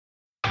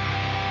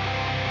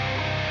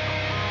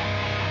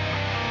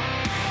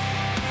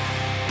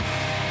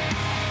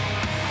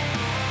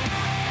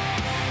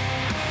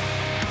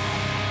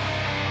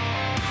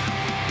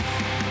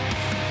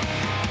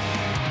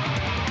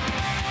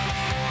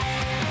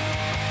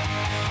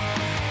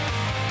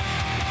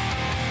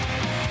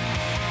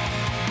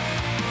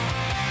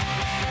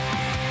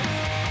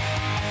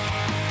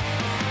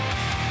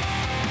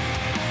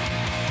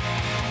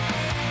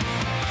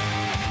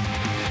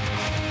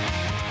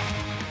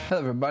Hello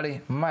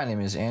everybody, my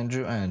name is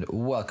Andrew and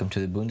welcome to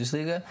the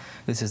Bundesliga.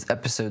 This is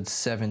episode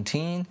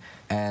 17,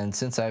 and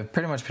since I've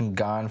pretty much been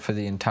gone for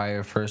the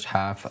entire first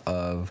half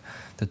of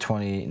the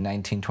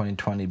 2019-2020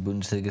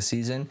 Bundesliga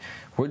season,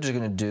 we're just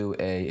going to do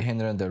a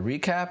Hinrunde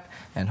recap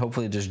and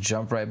hopefully just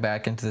jump right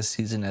back into the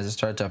season as it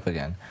starts up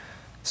again.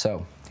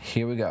 So,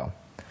 here we go.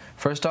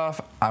 First off,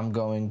 I'm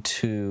going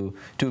to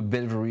do a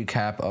bit of a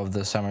recap of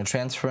the summer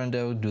transfer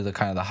window, do the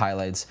kind of the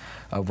highlights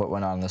of what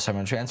went on in the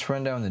summer transfer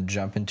window, and then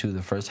jump into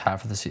the first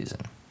half of the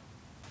season.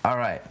 All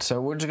right, so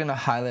we're just going to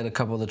highlight a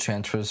couple of the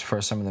transfers for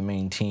some of the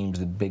main teams,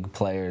 the big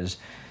players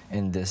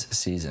in this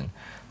season.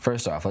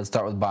 First off, let's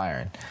start with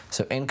Bayern.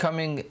 So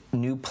incoming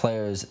new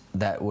players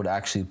that would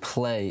actually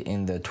play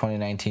in the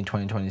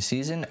 2019-2020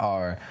 season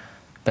are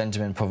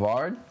Benjamin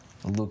Pavard,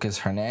 Lucas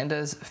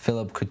Hernandez,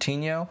 Philip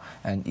Coutinho,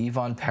 and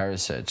Ivan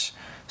Perisic.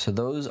 So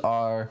those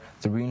are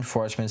the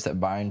reinforcements that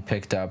Bayern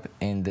picked up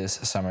in this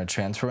summer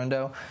transfer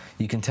window.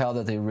 You can tell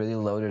that they really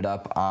loaded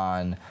up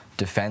on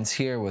defense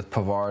here with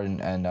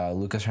Pavard and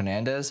Lucas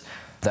Hernandez.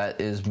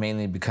 That is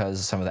mainly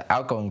because some of the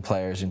outgoing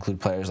players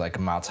include players like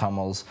Mats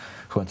Hummels,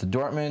 who went to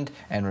Dortmund,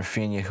 and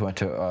Rafinha, who went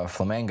to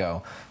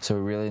Flamengo. So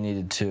we really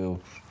needed to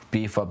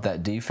beef up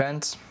that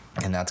defense,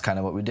 and that's kind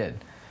of what we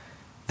did.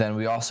 Then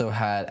we also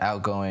had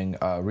outgoing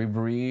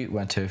Ribéry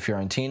went to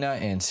Fiorentina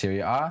in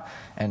Serie A,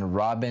 and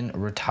Robben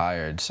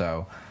retired.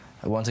 So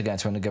once again, I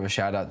just want to give a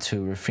shout out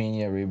to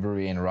Rafinha,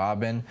 Ribéry, and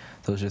Robben.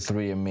 Those are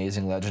three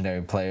amazing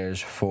legendary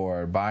players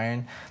for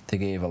Bayern. They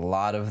gave a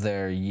lot of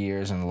their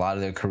years and a lot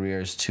of their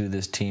careers to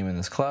this team and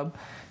this club,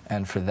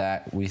 and for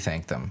that, we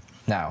thank them.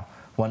 Now,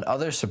 one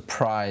other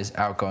surprise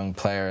outgoing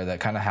player that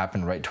kind of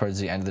happened right towards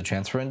the end of the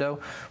transfer window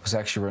was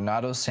actually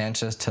Renato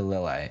Sanchez to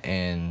Lille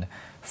in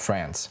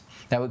France.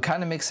 Now, it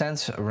kind of makes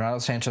sense. Renato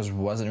Sanchez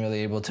wasn't really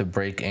able to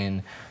break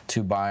in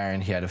to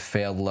Bayern. He had a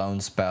failed loan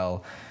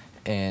spell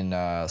in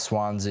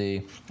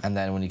Swansea, and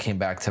then when he came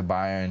back to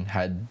Bayern,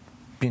 had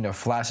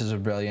flashes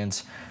of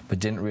brilliance, but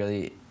didn't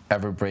really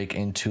ever break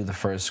into the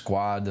first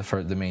squad,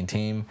 the main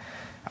team.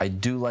 I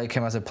do like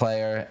him as a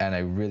player, and I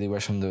really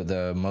wish him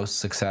the most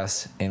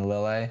success in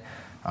Lille.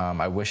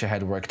 I wish it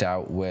had worked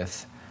out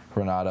with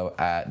Renato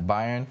at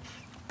Bayern,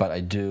 but I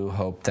do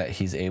hope that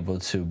he's able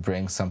to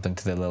bring something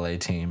to the Lille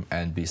team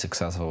and be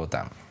successful with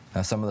them.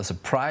 Now, some of the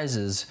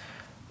surprises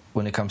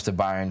when it comes to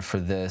Bayern for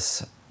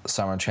this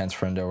summer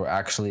transfer window were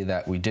actually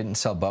that we didn't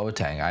sell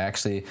Boateng. I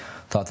actually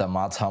thought that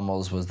Mats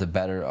Hummels was the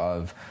better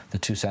of the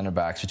two center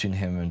backs between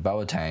him and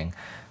Boateng,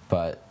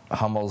 but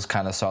Hummels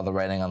kind of saw the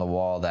writing on the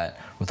wall that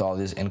with all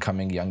these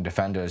incoming young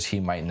defenders, he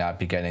might not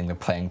be getting the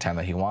playing time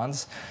that he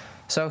wants.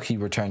 So he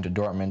returned to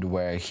Dortmund,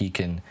 where he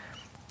can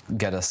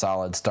get a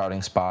solid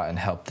starting spot and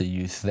help the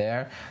youth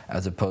there,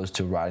 as opposed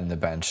to riding the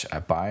bench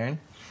at Bayern.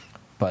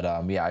 But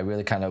I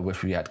really kind of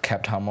wish we had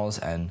kept Hummels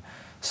and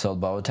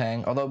sold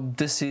Boateng. Although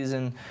this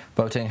season,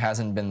 Boateng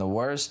hasn't been the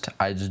worst,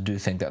 I just do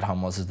think that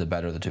Hummels is the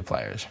better of the two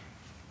players.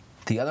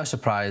 The other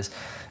surprise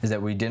is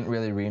that we didn't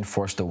really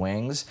reinforce the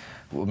wings.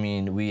 I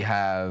mean, we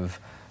have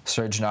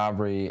Serge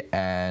Gnabry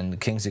and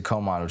Kingsley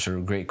Coman, which are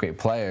great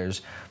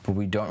players, but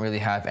we don't really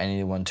have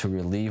anyone to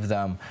relieve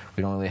them.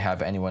 We don't really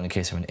have anyone in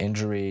case of an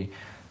injury.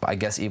 I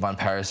guess Ivan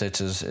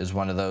Perisic is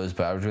one of those,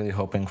 but I was really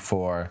hoping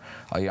for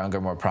a younger,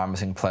 more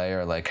promising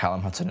player like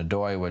Callum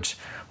Hudson-Odoi, which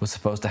was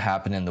supposed to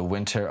happen in the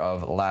winter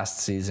of last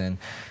season,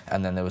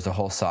 and then there was the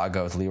whole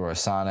saga with Leroy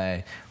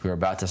Sané. We were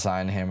about to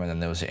sign him, and then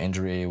there was an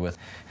injury with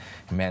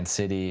Man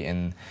City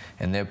in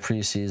their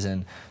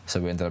preseason,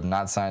 so we ended up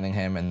not signing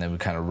him, and then we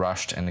kind of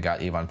rushed and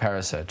got Ivan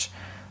Perisic.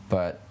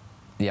 But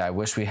yeah, I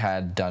wish we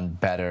had done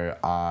better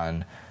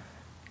on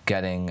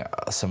getting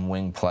some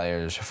wing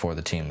players for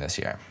the team this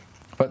year.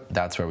 But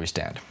that's where we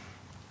stand.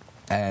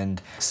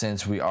 And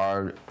since we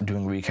are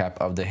doing recap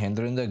of the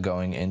Hinrunde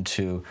going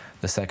into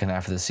the second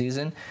half of the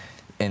season,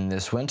 in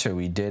this winter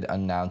we did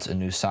announce a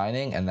new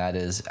signing, and that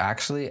is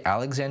actually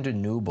Alexander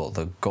Nubel,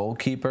 the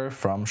goalkeeper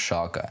from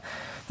Schalke.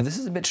 Now, this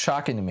is a bit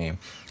shocking to me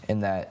in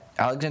that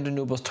Alexander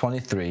Nubel's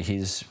 23.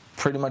 He's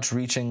pretty much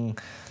reaching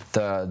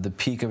the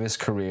peak of his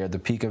career, the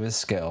peak of his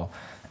skill,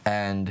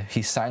 and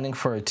he's signing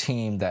for a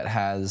team that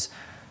has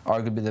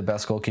arguably the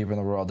best goalkeeper in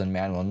the world in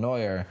Manuel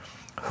Neuer,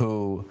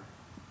 who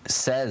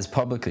says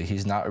publicly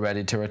he's not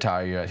ready to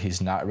retire yet.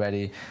 He's not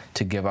ready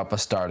to give up a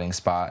starting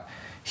spot.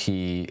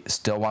 He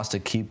still wants to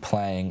keep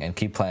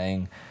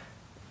playing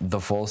the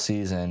full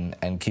season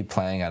and keep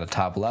playing at a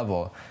top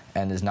level,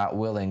 and is not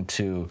willing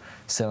to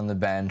sit on the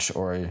bench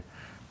or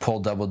pull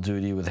double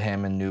duty with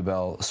him and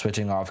Nubel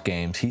switching off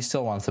games. He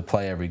still wants to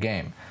play every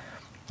game.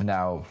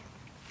 Now,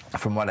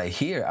 from what I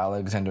hear,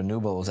 Alexander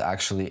Nubel was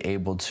actually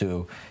able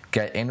to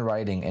get in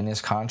writing in his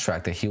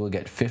contract that he will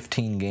get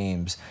 15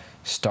 games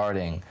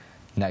starting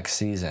next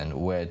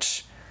season,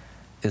 which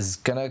is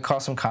going to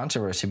cause some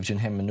controversy between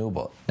him and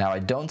Nubel. Now, I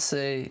don't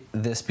say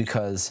this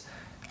because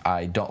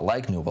I don't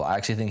like Nubel. I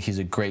actually think he's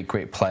a great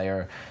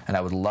player, and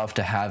I would love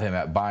to have him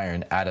at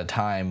Bayern at a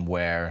time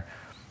where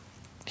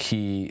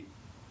he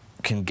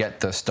can get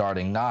the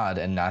starting nod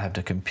and not have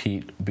to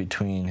compete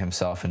between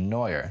himself and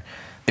Neuer.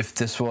 If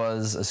this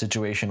was a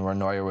situation where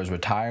Neuer was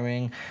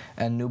retiring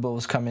and Nubel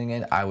was coming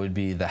in, I would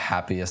be the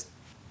happiest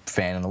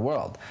fan in the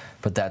world.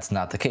 But that's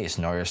not the case.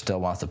 Neuer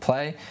still wants to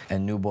play,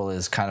 and Nubel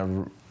is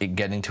kind of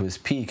getting to his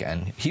peak,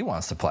 and he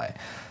wants to play.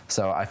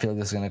 So I feel like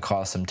this is going to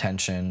cause some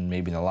tension,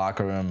 maybe in the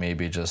locker room,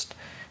 maybe just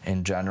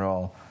in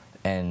general,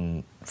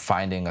 and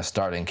finding a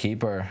starting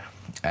keeper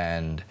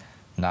and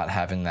not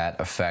having that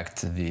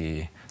affect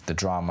the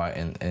drama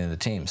in the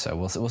team. So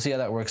we'll see how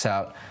that works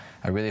out.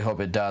 I really hope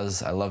it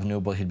does. I love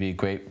Nubel. He'd be a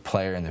great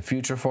player in the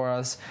future for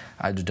us.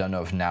 I just don't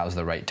know if now's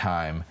the right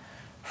time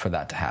for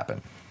that to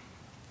happen.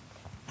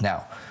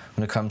 Now,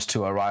 when it comes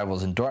to our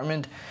rivals in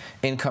Dortmund,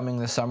 incoming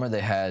this summer,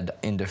 they had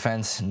in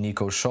defense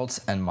Nico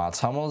Schultz and Mats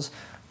Hummels.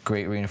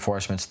 Great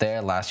reinforcements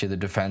there. Last year, the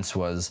defense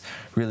was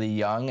really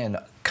young and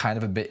kind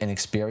of a bit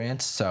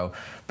inexperienced, so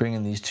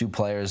bringing these two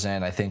players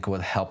in, I think,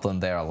 would help them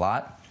there a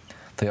lot.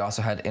 They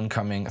also had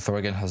incoming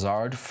Thorgan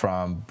Hazard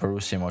from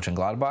Borussia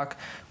Mönchengladbach,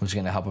 which is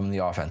going to help them on the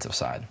offensive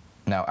side.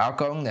 Now,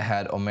 outgoing, they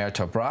had Omer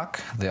Toprak.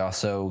 They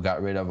also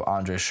got rid of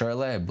Andre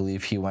Schürrle. I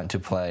believe he went to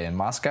play in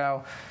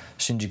Moscow.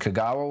 Shinji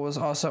Kagawa was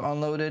also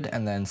unloaded,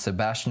 and then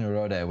Sebastian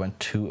Rode went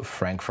to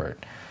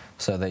Frankfurt.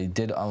 So they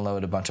did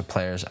unload a bunch of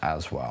players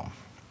as well.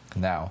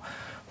 Now,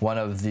 one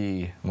of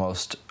the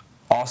most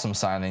awesome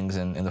signings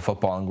in the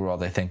footballing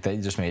world, I think they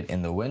just made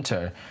in the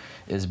winter,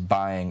 is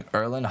buying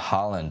Erling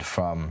Haaland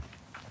from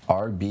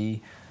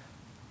RB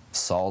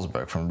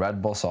Salzburg, from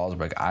Red Bull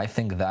Salzburg. I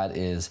think that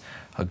is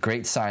a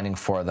great signing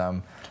for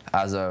them.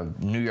 As a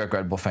New York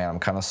Red Bull fan, I'm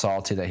kind of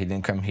salty that he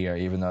didn't come here,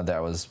 even though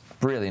that was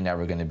really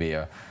never going to be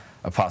a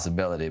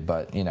possibility.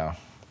 But, you know,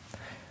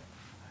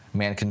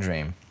 man can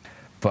dream.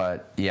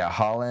 But, yeah,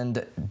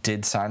 Haaland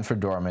did sign for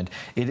Dortmund.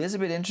 It is a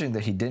bit interesting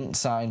that he didn't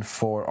sign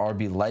for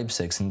RB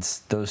Leipzig, since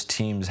those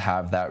teams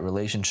have that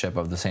relationship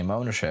of the same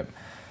ownership,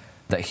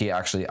 that he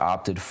actually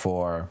opted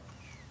for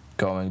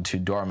going to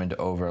Dortmund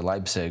over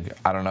Leipzig.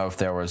 I don't know if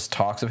there was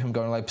talks of him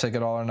going to Leipzig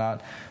at all or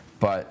not,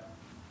 but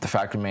the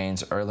fact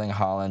remains Erling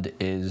Haaland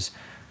is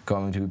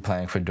going to be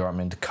playing for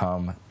Dortmund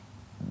come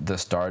the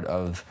start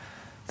of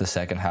the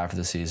second half of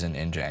the season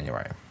in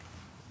January.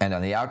 And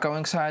on the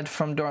outgoing side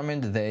from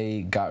Dortmund,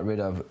 they got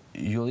rid of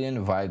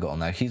Julian Weigl.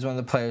 Now, he's one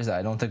of the players that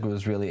I don't think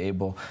was really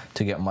able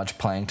to get much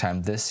playing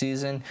time this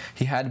season.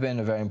 He had been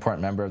a very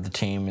important member of the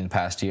team in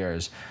past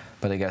years,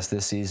 but I guess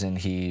this season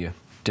he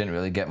didn't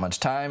really get much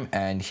time,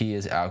 and he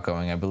is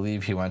outgoing. I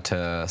believe he went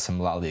to some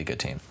La Liga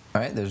team.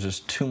 All right, there's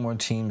just two more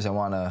teams I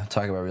want to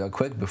talk about real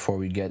quick before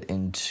we get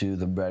into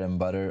the bread and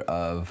butter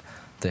of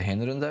the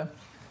Hinrunde.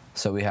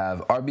 So we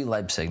have RB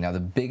Leipzig. Now, the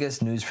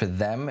biggest news for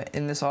them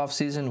in this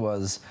offseason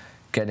was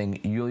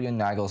getting Julian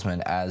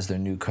Nagelsmann as their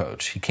new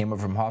coach. He came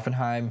over from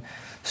Hoffenheim,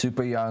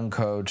 super young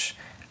coach,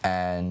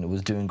 and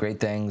was doing great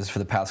things for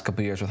the past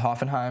couple of years with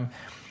Hoffenheim,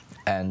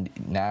 and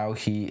now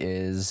he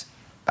is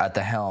at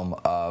the helm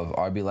of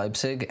RB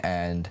Leipzig,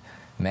 and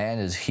man,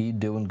 is he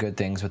doing good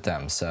things with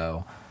them.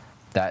 So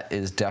that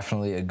is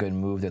definitely a good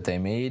move that they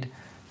made.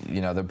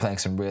 You know, they're playing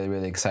some really,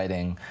 really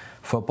exciting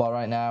football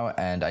right now,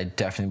 and I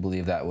definitely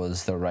believe that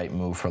was the right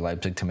move for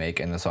Leipzig to make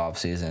in this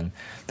offseason.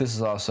 This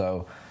is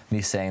also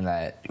me saying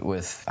that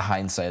with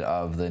hindsight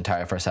of the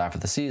entire first half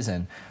of the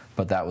season,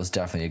 but that was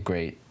definitely a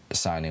great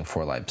signing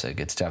for Leipzig.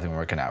 It's definitely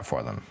working out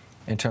for them.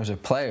 In terms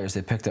of players,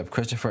 they picked up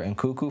Christopher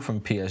Nkunku from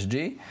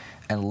PSG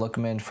and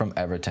Lookman from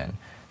Everton.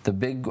 The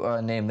big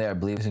name there, I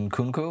believe, is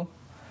Nkunku,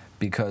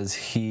 because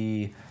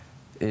he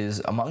is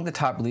among the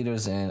top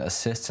leaders in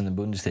assists in the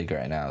Bundesliga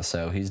right now.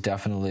 So he's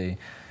definitely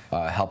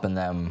helping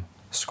them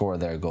score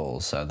their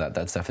goals. So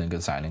that's definitely a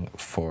good signing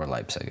for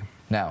Leipzig.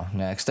 Now,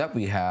 next up,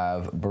 we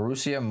have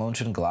Borussia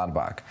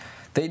Mönchengladbach.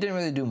 They didn't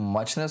really do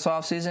much in this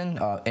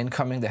offseason.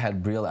 Incoming, they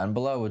had Briel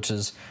Embolo, which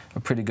is a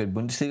pretty good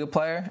Bundesliga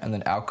player. And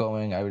then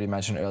outgoing, I already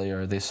mentioned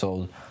earlier, they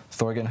sold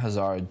Thorgan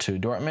Hazard to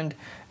Dortmund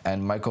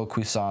and Michael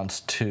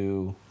Cuisance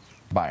to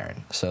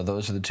Bayern. So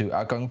those are the two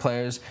outgoing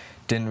players.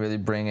 Didn't really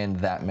bring in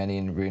that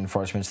many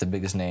reinforcements. The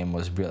biggest name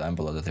was Briel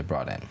Embolo that they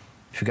brought in.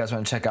 If you guys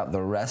want to check out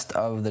the rest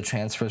of the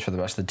transfers for the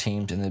rest of the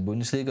teams in the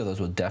Bundesliga, those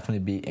will definitely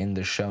be in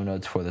the show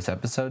notes for this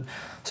episode.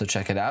 So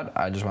check it out.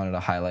 I just wanted to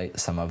highlight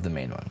some of the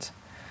main ones.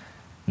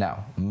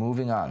 Now,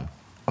 moving on,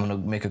 I'm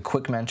going to make a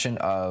quick mention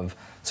of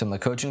some of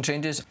the coaching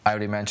changes. I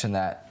already mentioned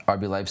that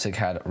RB Leipzig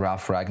had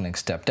Ralf Rangnick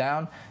step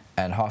down,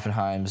 and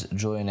Hoffenheim's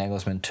Julian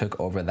Nagelsmann took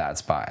over that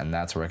spot, and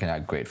that's working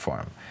out great for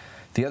him.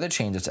 The other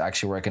change that's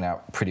actually working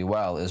out pretty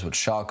well is with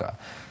Schalke.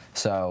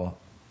 So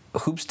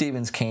Hoop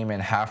Stevens came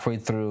in halfway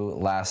through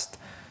last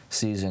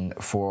season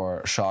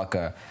for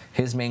Schalke.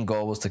 His main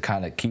goal was to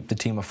kind of keep the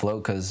team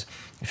afloat, because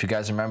if you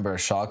guys remember,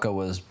 Schalke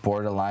was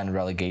borderline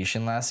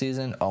relegation last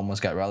season,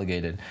 almost got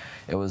relegated.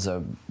 It was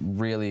a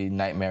really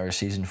nightmarish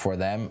season for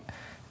them,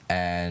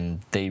 and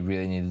they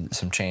really needed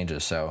some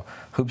changes. So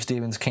Hoop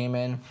Stevens came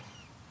in,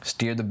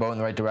 steered the boat in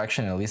the right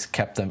direction, and at least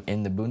kept them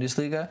in the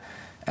Bundesliga,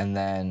 and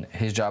then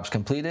his job's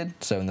completed.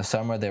 So in the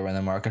summer, they were in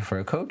the market for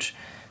a coach.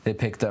 They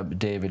picked up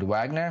David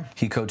Wagner.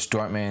 He coached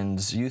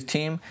Dortmund's youth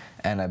team,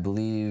 and I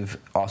believe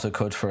also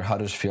coached for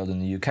Huddersfield in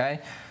the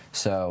UK.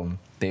 So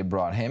they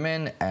brought him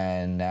in,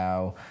 and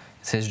now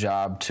It's his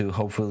job to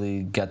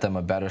hopefully get them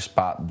a better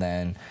spot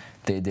than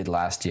they did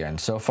last year. And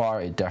so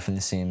far, it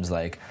definitely seems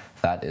like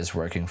that is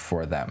working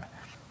for them.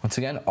 Once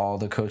again, all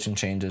the coaching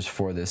changes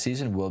for this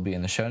season will be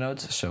in the show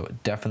notes, so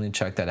definitely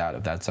check that out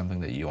if that's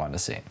something that you want to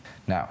see.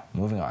 Now,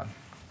 moving on.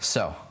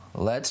 So,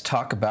 let's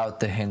talk about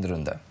the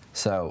Hinrunde.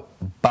 So,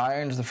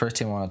 Bayern is the first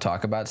team I want to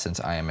talk about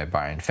since I am a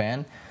Bayern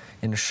fan.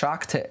 In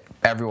shock to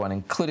everyone,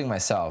 including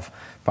myself,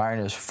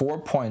 Bayern is 4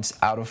 points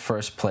out of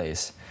first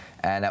place.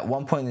 And at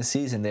one point in the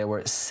season, they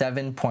were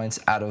 7 points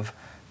out of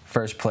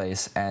first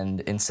place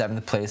and in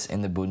 7th place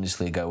in the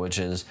Bundesliga, which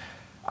is,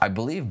 I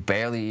believe,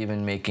 barely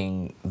even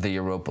making the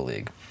Europa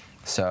League.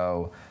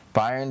 So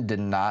Bayern did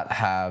not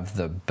have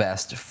the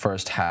best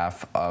first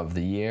half of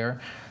the year.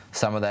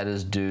 Some of that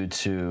is due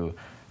to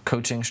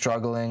coaching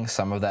struggling.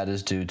 Some of that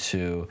is due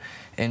to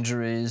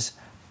injuries.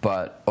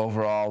 But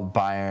overall,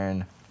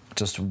 Bayern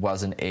just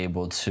wasn't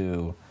able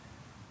to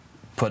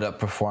put up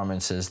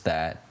performances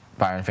that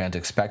Bayern fans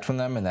expect from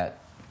them and that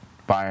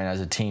Bayern as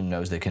a team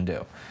knows they can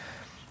do.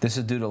 This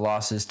is due to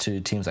losses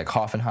to teams like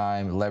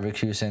Hoffenheim,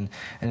 Leverkusen,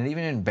 and an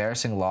even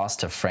embarrassing loss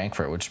to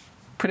Frankfurt, which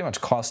pretty much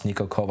cost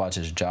Niko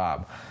Kovac's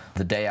job.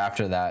 The day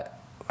after that,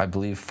 I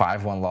believe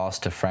 5-1 loss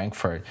to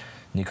Frankfurt,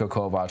 Niko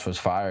Kovac was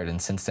fired,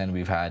 and since then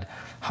we've had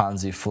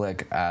Hansi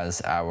Flick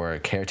as our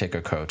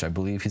caretaker coach. I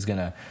believe he's going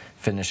to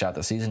finish out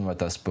the season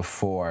with us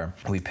before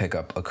we pick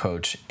up a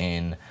coach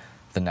in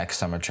the next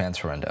summer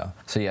transfer window.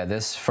 So yeah,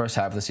 this first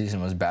half of the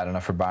season was bad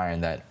enough for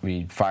Bayern that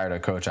we fired our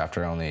coach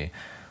after only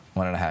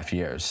 1.5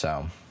 years,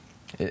 so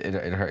it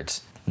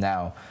hurts.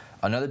 Now,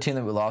 another team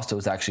that we lost to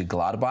was actually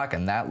Gladbach,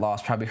 and that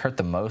loss probably hurt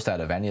the most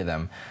out of any of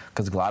them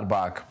because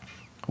Gladbach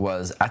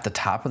was at the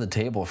top of the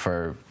table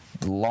for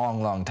a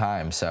long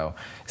time. So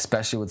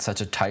especially with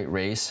such a tight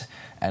race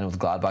and with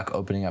Gladbach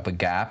opening up a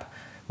gap,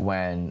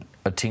 when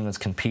a team that's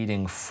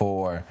competing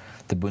for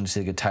the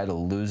Bundesliga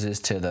title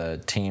loses to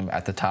the team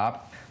at the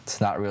top,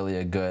 it's not really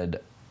a good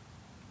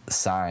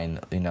sign,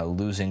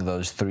 losing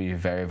those 3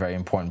 very, very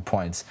important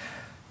points.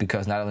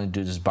 Because not only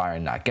does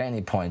Bayern not get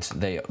any points,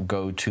 they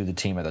go to the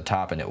team at the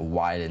top and it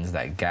widens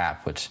that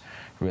gap, which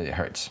really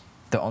hurts.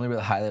 The only real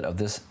highlight of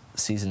this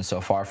season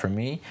so far for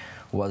me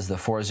was the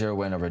 4-0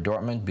 win over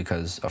Dortmund,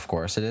 because of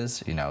course it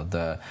is.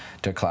 The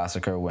Der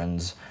Klassiker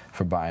wins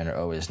for Bayern are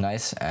always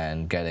nice,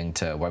 and getting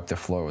to wipe the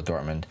floor with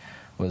Dortmund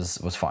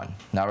was fun.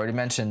 Now, I already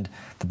mentioned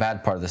the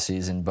bad part of the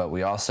season, but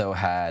we also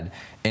had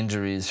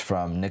injuries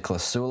from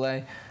Niklas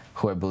Süle,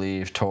 who I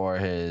believe tore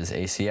his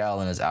ACL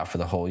and is out for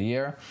the whole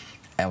year.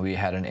 And we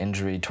had an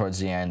injury towards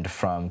the end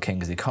from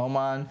Kingsley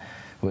Coman,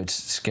 which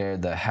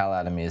scared the hell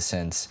out of me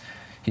since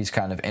he's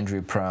kind of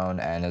injury prone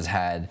and has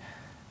had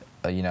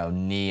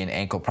knee and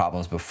ankle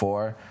problems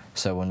before.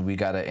 So when we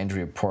got an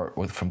injury report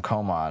from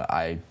Coman,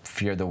 I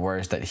feared the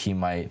worst, that he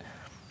might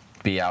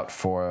be out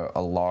for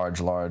a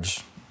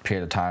large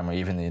period of time or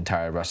even the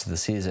entire rest of the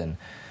season.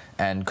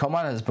 And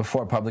Coman has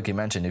before publicly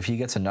mentioned if he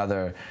gets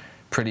another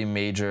pretty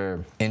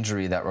major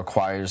injury that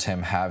requires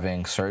him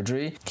having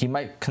surgery, he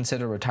might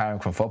consider retiring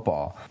from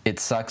football.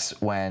 It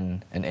sucks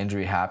when an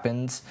injury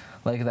happens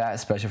like that,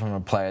 especially from a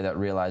player that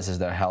realizes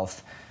their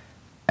health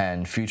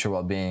and future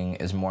well-being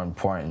is more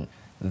important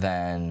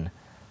than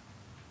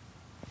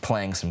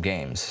playing some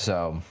games.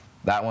 So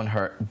that one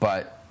hurt,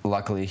 but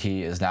luckily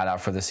he is not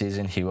out for the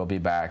season. He will be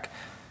back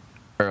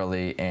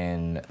early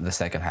in the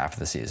second half of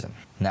the season.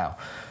 Now,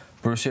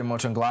 Borussia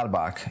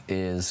Mönchengladbach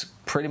is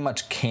pretty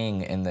much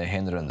king in the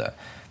Hinrunde.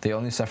 They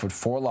only suffered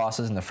 4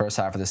 losses in the first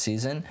half of the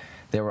season.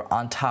 They were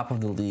on top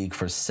of the league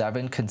for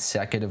 7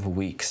 consecutive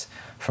weeks,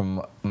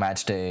 from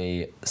match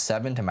day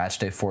 7 to match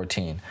day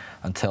 14,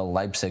 until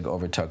Leipzig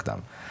overtook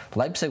them.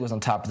 Leipzig was on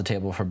top of the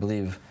table for, I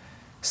believe,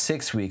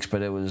 6 weeks,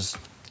 but it was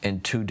in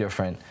 2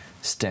 different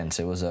stints.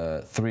 It was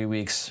 3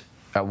 weeks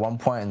at one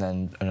point and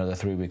then another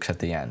 3 weeks at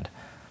the end.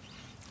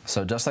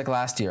 So just like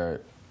last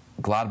year,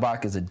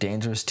 Gladbach is a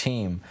dangerous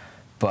team.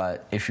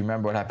 But if you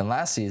remember what happened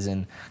last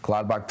season,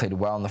 Gladbach played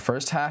well in the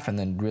first half and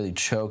then really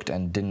choked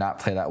and did not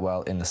play that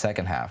well in the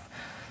second half.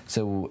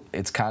 So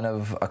it's kind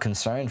of a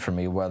concern for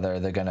me whether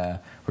they're going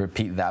to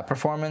repeat that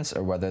performance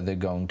or whether they're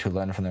going to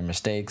learn from their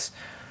mistakes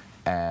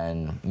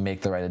and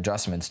make the right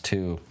adjustments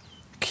to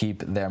keep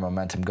their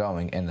momentum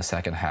going in the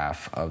second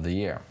half of the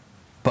year.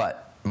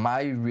 But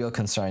my real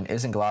concern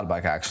isn't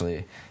Gladbach,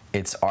 actually.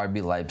 It's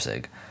RB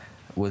Leipzig.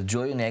 With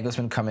Julian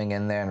Nagelsmann coming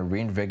in there and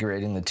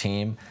reinvigorating the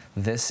team,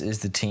 this is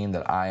the team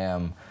that I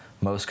am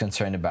most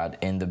concerned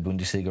about in the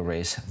Bundesliga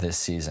race this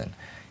season.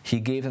 He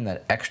gave them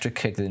that extra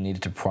kick that they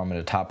needed to perform at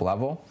a top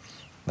level.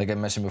 Like I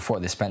mentioned before,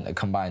 they spent a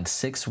combined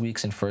 6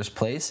 weeks in first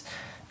place,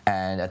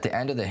 and at the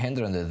end of the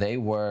Hinrunde, they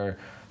were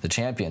the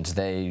champions.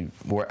 They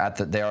are at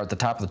the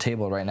top of the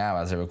table right now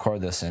as I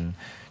record this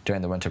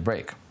during the winter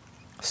break.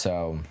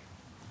 So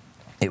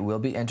it will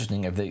be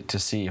interesting to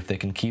see if they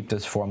can keep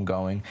this form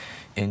going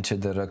into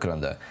the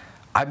Rückrunde.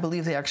 I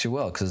believe they actually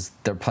will, because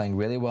they're playing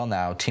really well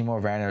now. Timo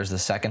Werner is the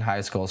second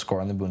highest goal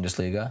scorer in the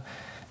Bundesliga,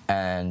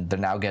 and they're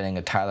now getting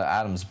a Tyler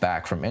Adams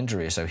back from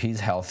injury, so he's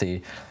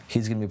healthy.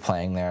 He's going to be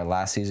playing there.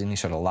 Last season, he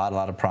showed a lot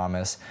of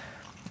promise,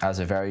 as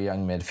a very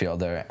young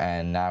midfielder,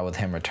 and now with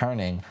him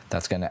returning,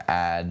 that's going to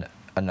add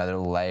another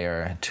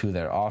layer to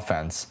their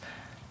offense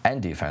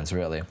and defense,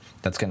 really.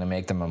 That's going to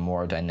make them a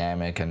more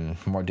dynamic and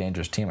more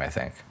dangerous team, I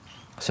think.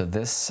 So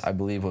this, I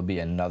believe, will be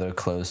another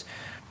close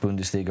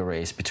Bundesliga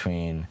race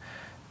between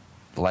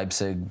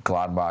Leipzig,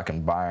 Gladbach,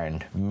 and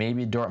Bayern.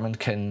 Maybe Dortmund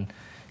can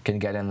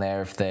get in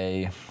there if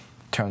they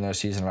turn their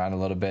season around a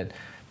little bit,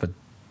 but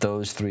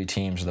those three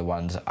teams are the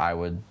ones I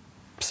would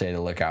say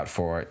to look out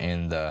for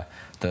in the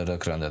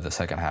Rückrunde, the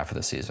second half of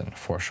the season,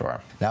 for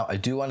sure. Now, I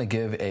do want to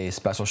give a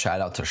special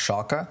shout out to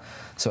Schalke.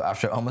 So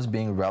after almost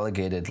being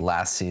relegated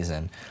last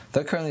season,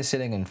 they're currently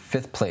sitting in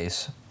 5th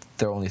place.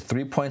 They're only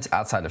 3 points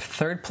outside of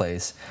 3rd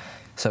place.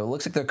 So it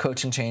looks like their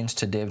coaching change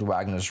to David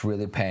Wagner is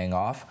really paying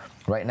off.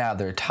 Right now,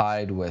 they're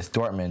tied with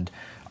Dortmund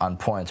on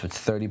points with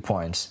 30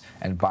 points,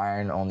 and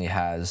Bayern only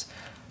has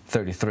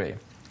 33.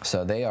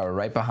 So they are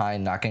right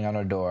behind, knocking on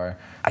our door.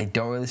 I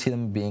don't really see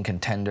them being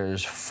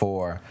contenders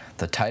for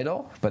the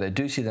title, but I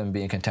do see them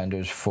being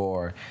contenders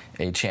for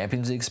a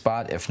Champions League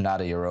spot, if not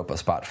a Europa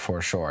spot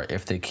for sure,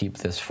 if they keep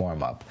this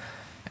form up.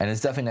 And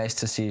it's definitely nice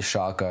to see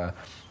Schalke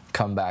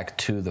come back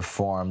to the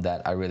form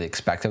that I really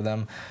expect of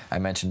them. I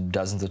mentioned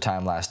dozens of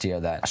times last year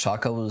that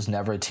Schalke was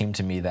never a team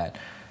to me that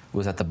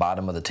was at the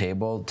bottom of the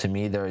table. To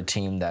me, they're a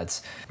team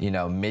that's,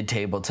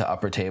 mid-table to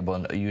upper table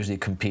and usually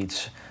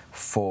competes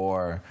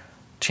for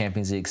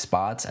Champions League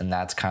spots, and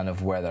that's kind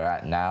of where they're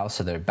at now.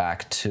 So they're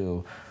back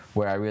to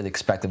where I really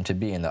expect them to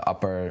be, in the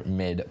upper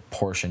mid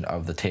portion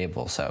of the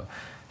table. So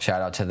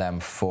shout out to them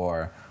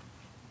for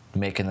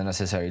making the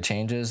necessary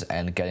changes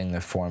and getting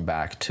the form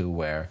back to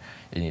where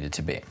it needed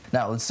to be.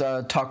 Now, let's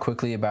talk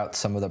quickly about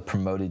some of the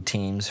promoted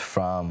teams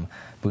from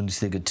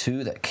Bundesliga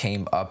 2 that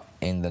came up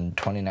in the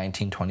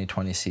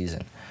 2019-2020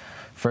 season.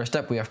 First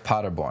up, we have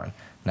Paderborn.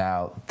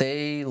 Now,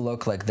 they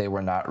look like they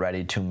were not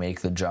ready to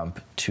make the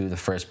jump to the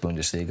first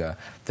Bundesliga.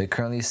 They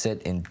currently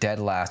sit in dead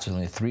last with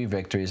only 3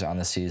 victories on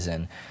the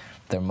season.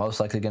 They're most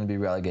likely going to be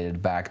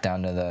relegated back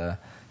down to the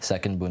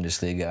second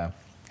Bundesliga,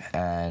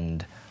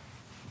 and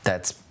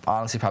that's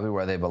honestly probably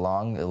where they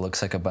belong. It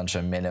looks like a bunch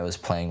of minnows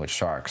playing with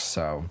sharks.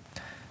 So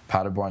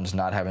Paderborn's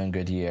not having a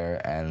good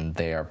year, and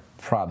they are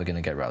probably going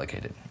to get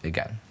relegated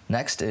again.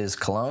 Next is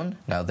Cologne.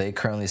 Now, they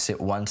currently sit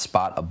 1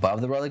 spot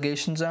above the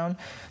relegation zone,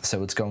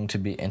 so it's going to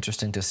be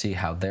interesting to see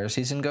how their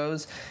season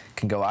goes. It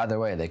can go either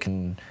way. They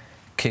can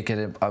kick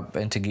it up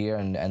into gear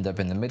and end up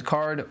in the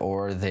mid-card,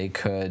 or they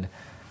could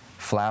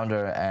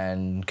flounder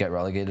and get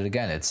relegated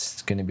again.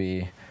 It's going to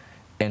be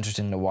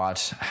interesting to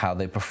watch how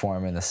they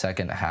perform in the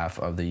second half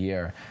of the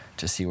year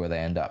to see where they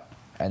end up.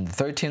 And the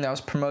third team that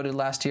was promoted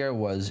last year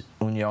was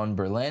Union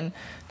Berlin.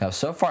 Now,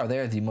 so far, they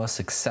are the most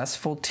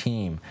successful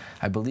team.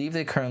 I believe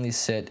they currently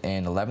sit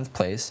in 11th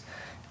place.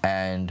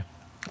 And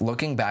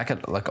looking back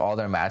at all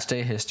their match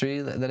day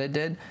history that I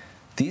did,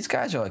 these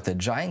guys are like the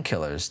giant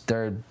killers.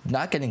 They're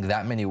not getting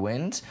that many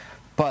wins,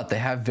 but they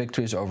have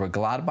victories over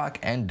Gladbach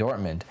and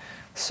Dortmund.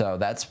 So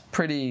that's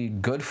pretty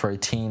good for a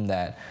team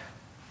that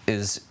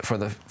is, for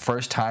the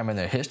first time in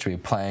their history,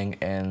 playing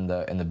in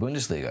the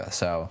Bundesliga.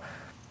 So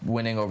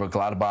winning over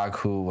Gladbach,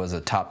 who was a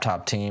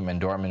top team,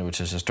 and Dortmund,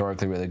 which is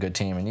historically a really good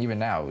team, and even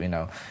now,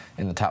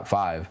 in the top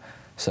 5.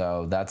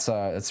 So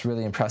it's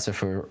really impressive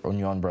for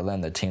Union Berlin,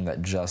 the team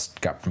that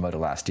just got promoted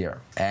last year.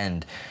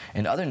 And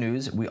in other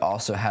news, we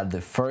also had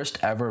the first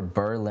ever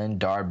Berlin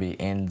derby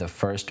in the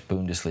first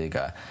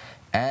Bundesliga.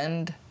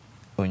 And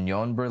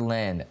Union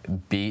Berlin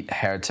beat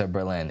Hertha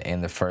Berlin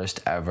in the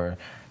first ever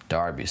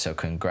derby. So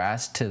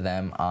congrats to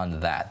them on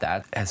that.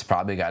 That has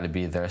probably got to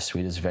be their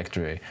sweetest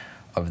victory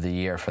of the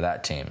year for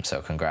that team.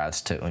 So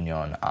congrats to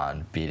Union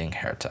on beating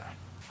Hertha.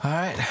 All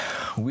right,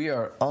 we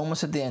are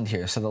almost at the end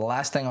here. So the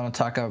last thing I want to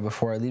talk about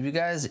before I leave you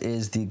guys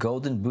is the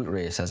Golden Boot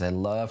race, as I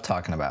love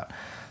talking about.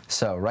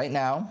 So right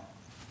now,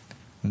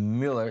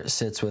 Müller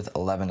sits with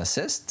 11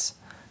 assists,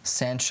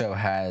 Sancho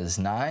has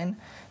 9,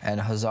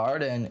 and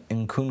Hazard and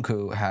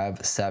Nkunku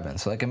have 7.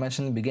 So like I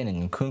mentioned in the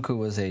beginning, Nkunku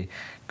was a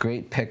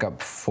great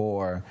pickup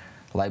for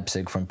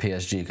Leipzig from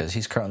PSG because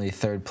he's currently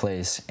 3rd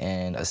place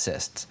in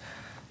assists.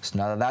 So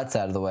now that that's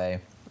out of the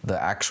way,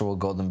 the actual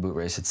Golden Boot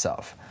race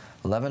itself.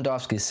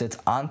 Lewandowski sits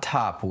on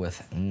top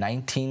with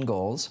 19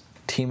 goals.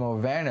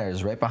 Timo Werner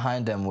is right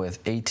behind him with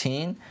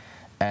 18.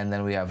 And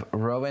then we have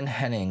Rowan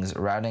Hennings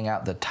rounding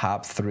out the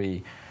top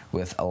 3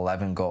 with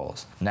 11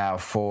 goals. Now,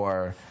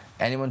 for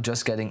anyone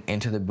just getting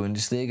into the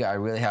Bundesliga, I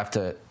really have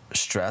to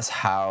stress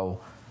how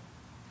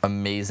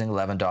amazing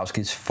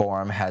Lewandowski's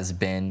form has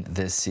been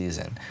this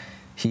season.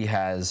 He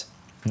has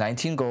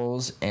 19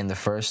 goals in the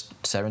first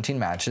 17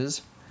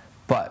 matches,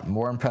 but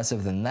more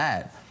impressive than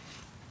that,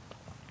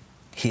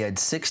 he had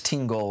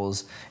 16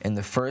 goals in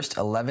the first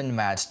 11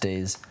 match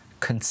days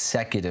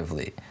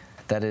consecutively.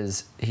 That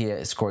is, he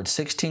had scored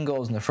 16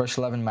 goals in the first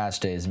 11 match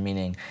days,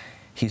 meaning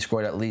he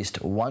scored at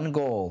least 1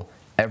 goal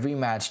every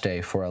match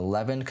day for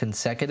 11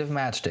 consecutive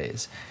match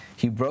days.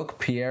 He broke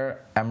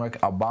Pierre-Emerick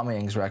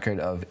Aubameyang's record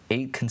of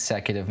 8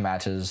 consecutive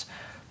matches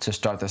to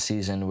start the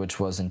season, which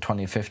was in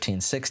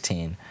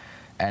 2015-16,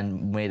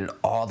 and made it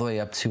all the way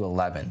up to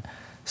 11.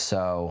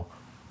 So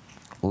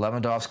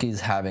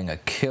Lewandowski's having a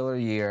killer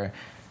year,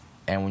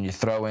 and when you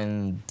throw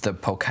in the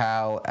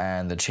Pokal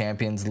and the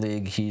Champions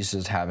League, he's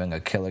just having a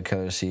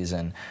killer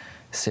season,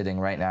 sitting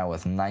right now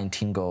with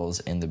 19 goals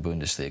in the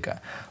Bundesliga.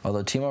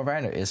 Although Timo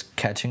Werner is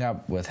catching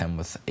up with him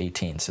with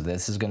 18, so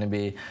this is going to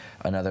be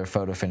another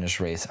photo finish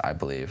race, I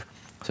believe.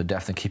 So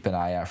definitely keep an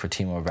eye out for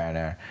Timo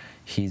Werner.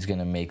 He's going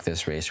to make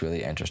this race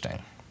really interesting.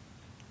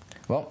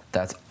 Well,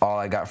 that's all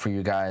I got for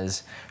you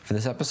guys for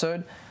this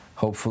episode.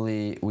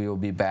 Hopefully, we will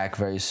be back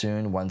very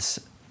soon once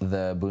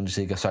the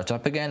Bundesliga starts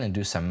up again and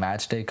do some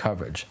match day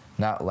coverage.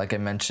 Now, like I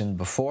mentioned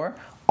before,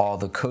 all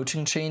the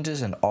coaching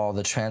changes and all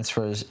the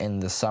transfers in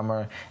the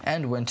summer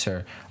and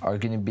winter are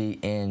going to be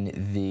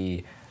in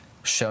the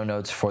show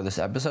notes for this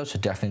episode, so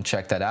definitely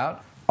check that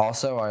out.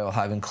 Also, I will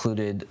have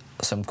included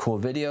some cool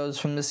videos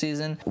from the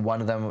season. One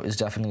of them is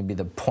definitely going to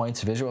be the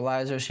points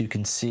visualizer, so you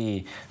can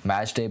see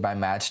match day by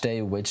match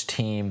day which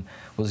team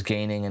was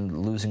gaining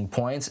and losing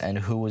points and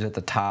who was at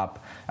the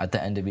top at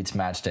the end of each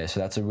match day. So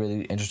that's a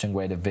really interesting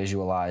way to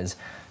visualize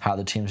how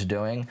the team's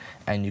doing,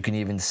 and you can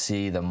even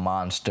see the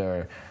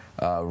monster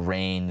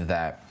reign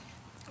that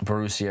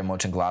Borussia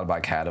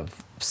Mönchengladbach had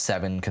of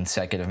 7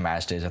 consecutive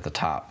match days at the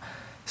top.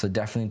 So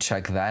definitely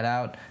check that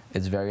out.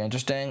 It's very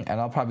interesting,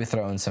 and I'll probably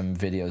throw in some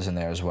videos in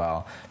there as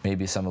well,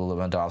 maybe some of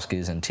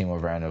Lewandowski's and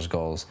Timo Werner's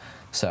goals.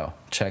 So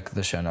check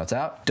the show notes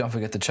out. Don't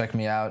forget to check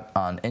me out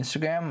on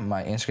Instagram.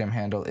 My Instagram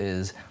handle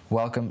is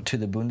Welcome to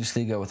the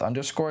Bundesliga with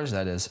underscores.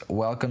 That is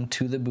Welcome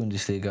to the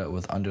Bundesliga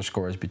with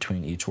underscores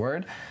between each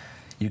word.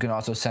 You can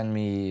also send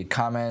me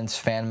comments,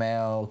 fan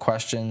mail,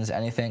 questions,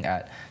 anything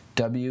at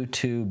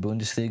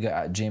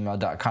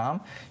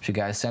w2bundesliga@gmail.com. If you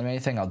guys send me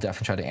anything, I'll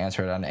definitely try to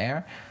answer it on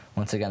air.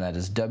 Once again, that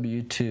is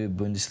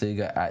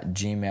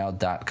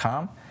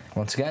w2bundesliga@gmail.com.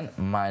 Once again,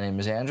 my name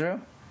is Andrew,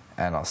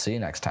 and I'll see you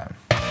next time.